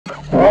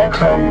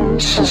Welcome,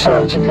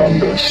 society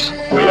members.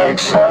 We are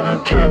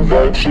excited to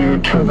invite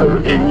you to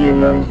the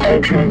INHUMAN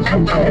Patreon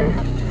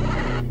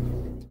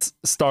campaign. Let's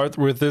start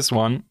with this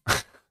one.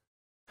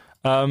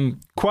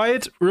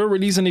 Qoiet will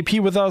release an EP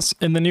with us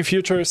in the near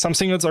future. Some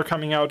singles are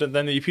coming out and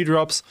then the EP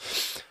drops.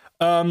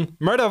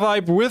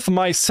 murderVIBE with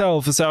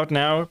myself is out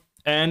now.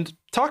 And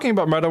talking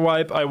about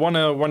murderVIBE, I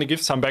wanna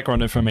give some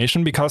background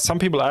information because some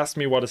people ask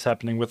me what is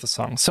happening with the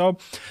song. So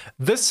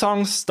this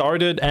song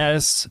started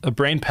as a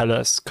Brain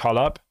Palace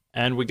collab,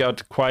 and we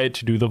got Qoiet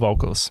to do the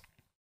vocals.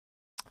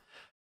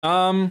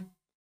 The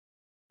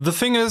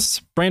thing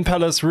is, Brain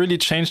Palace really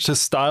changed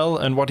his style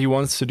and what he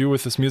wants to do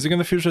with his music in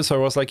the future. So I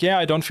was like, yeah,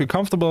 I don't feel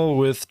comfortable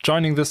with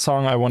joining this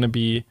song. I want to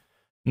be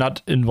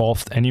not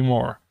involved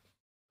anymore.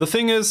 The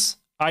thing is,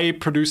 I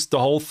produced the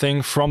whole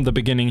thing from the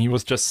beginning. He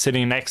was just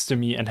sitting next to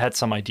me and had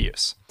some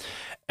ideas.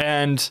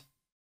 And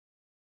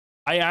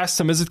I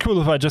asked him, is it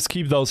cool if I just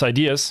keep those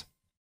ideas?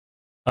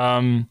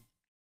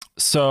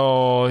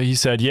 So he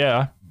said,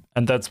 yeah.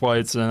 And that's why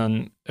it's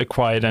a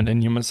Qoiet and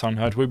INHUMAN song.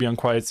 It will be on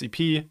Qoiet's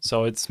EP,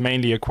 so it's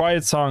mainly a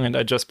Qoiet song, and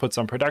I just put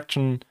some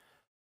production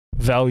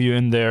value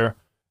in there.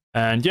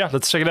 And yeah,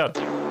 let's check it out.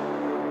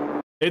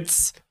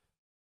 It's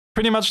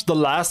pretty much the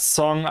last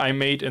song I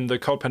made in the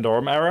Code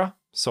Pandorum era,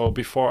 so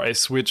before I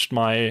switched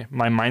my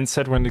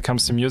mindset when it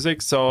comes to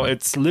music. So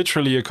it's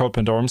literally a Code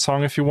Pandorum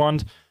song if you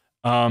want.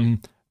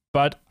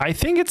 But I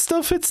think it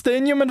still fits the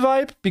INHUMAN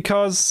vibe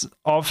because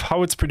of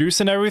how it's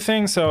produced and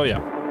everything, so yeah.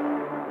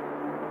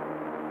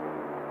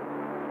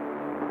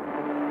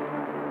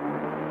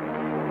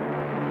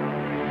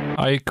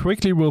 I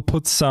quickly will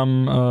put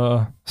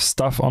some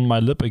stuff on my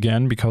lip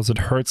again because it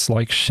hurts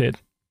like shit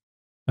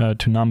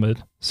to numb it.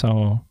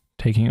 So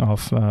turning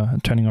off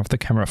the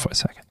camera for a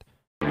second.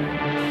 I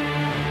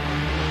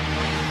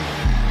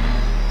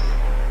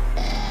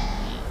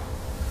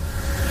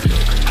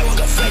will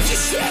go face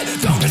this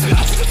shit. Don't piss me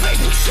off with the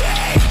Facebook shit.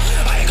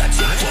 I ain't got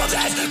time for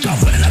that. Go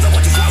find another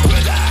one to fuck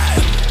with that.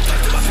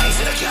 Back to my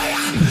face in a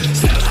kaya.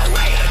 Step in my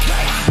way in a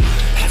kaya.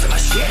 Hands on my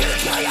shit in a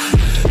kaya.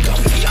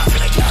 Don't piss me off in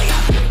a kaya.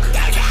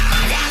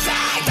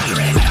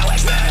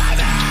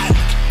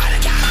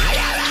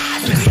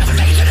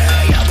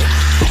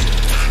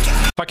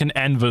 Fucking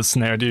anvil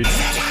snare, dude.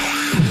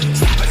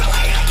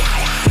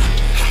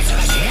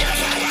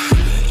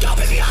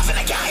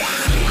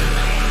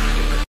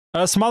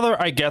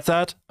 Smother, I get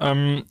that.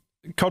 Code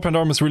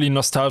Pandorum is really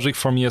nostalgic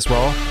for me as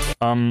well.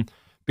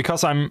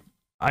 Because I'm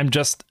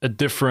just a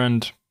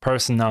different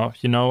person now,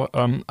 you know?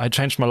 I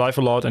changed my life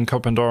a lot, and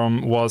Code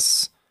Pandorum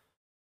was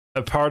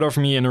a part of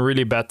me in a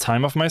really bad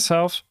time of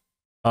myself.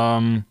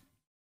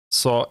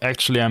 So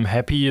actually I'm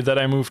happy that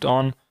I moved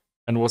on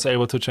and was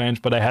able to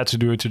change, but I had to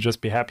do it to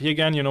just be happy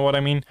again, you know what I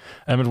mean?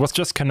 It was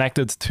just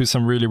connected to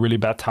some really, really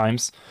bad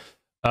times.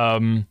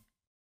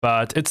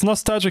 But it's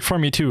nostalgic for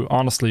me too,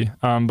 honestly.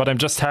 But I'm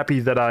just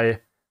happy that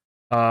I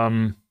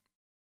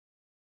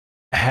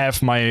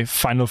have my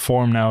final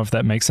form now, if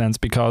that makes sense,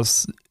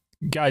 because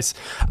guys,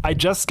 I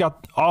just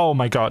got, oh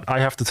my god, I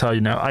have to tell you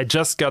now, I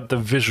just got the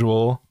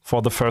visual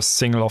for the first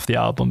single of the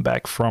album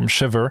back from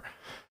Shiver.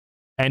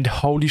 And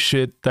holy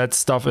shit, that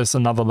stuff is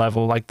another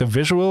level. Like, the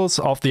visuals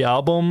of the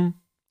album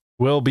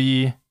will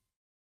be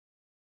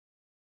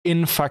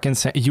in fucking...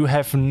 You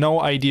have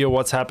no idea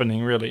what's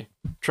happening, really.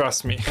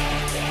 Trust me.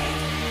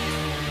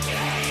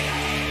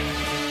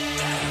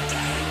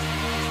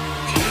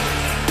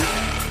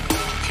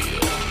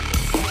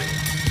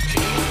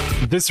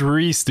 This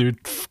Reese, dude,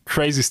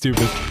 crazy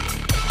stupid.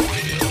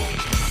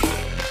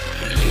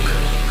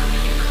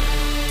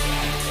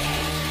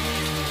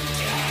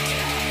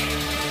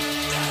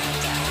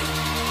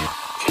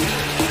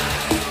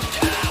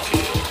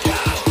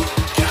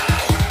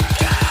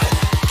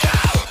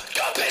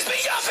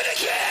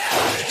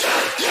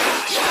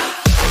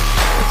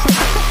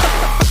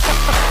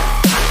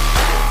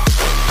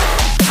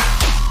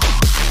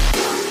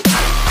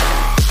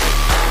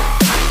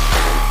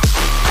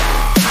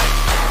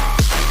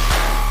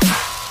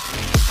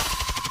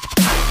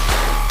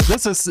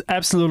 This is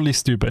absolutely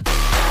stupid.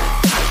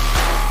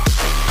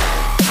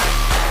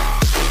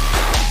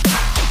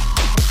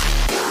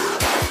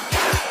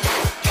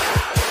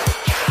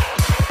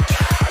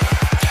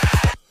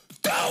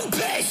 Don't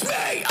piss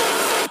me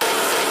off.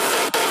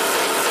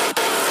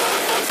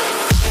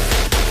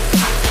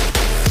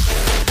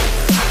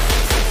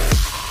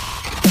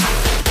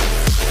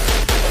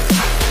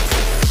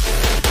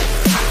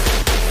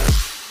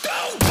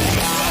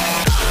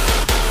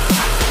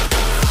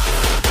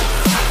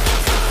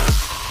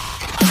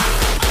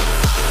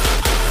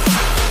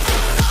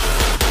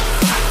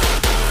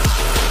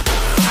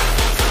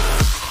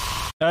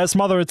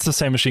 Smother, it's the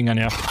same machine gun,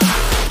 yeah.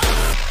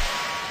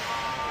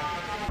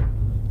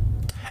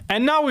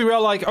 And now we were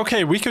like,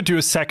 okay, we could do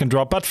a second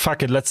drop, but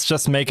fuck it, let's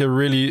just make a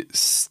really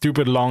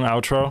stupid long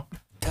outro.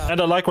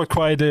 And I like what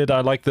Qoiet did,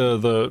 I like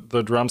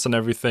the drums and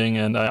everything,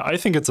 and I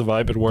think it's a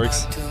vibe, it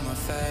works.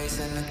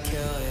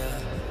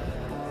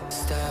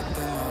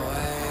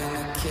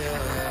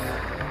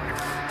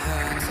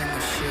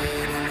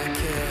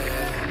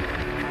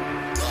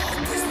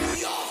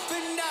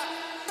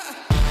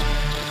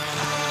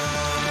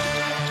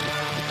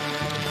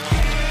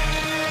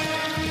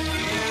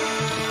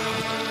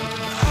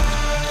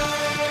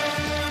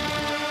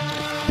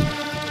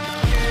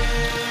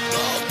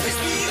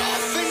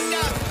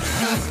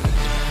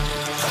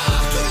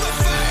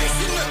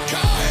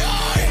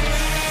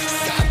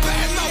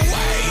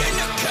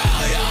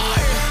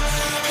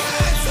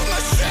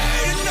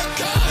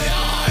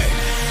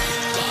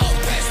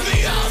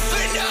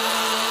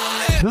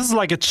 is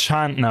like a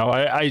chant now.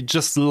 I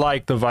just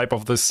like the vibe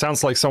of this.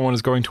 Sounds like someone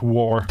is going to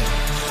war.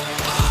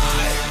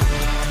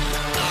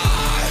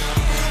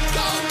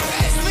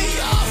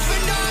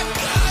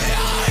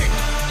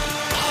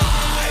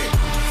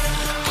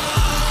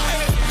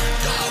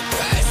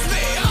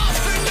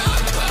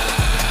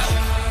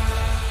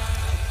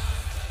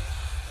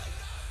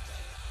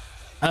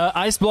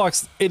 Ice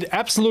Blocks, it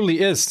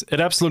absolutely is. It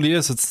absolutely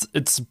is.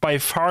 It's by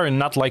far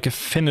not like a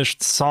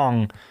finished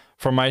song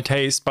for my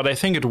taste, but I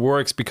think it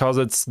works because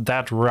it's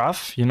that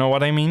rough, you know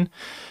what I mean?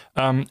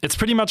 It's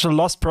pretty much a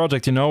lost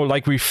project, you know,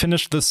 like we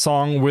finished the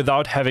song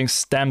without having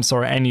stems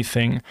or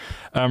anything.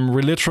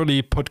 We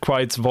literally put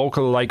Qoiet's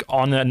vocal like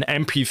on an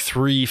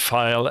MP3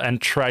 file and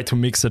tried to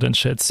mix it and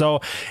shit.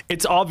 So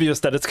it's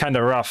obvious that it's kind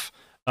of rough.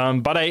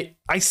 But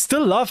I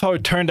still love how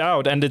it turned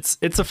out, and it's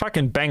a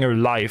fucking banger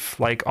live.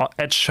 Like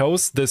at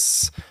shows,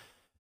 this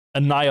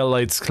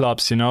annihilates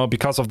clubs, you know,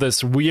 because of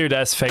this weird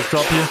ass fake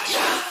drop here.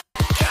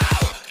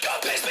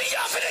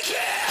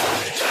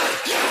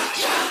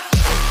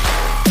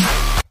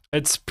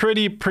 It's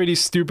pretty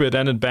stupid,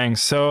 and it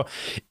bangs. So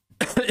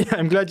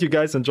I'm glad you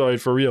guys enjoy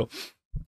it for real.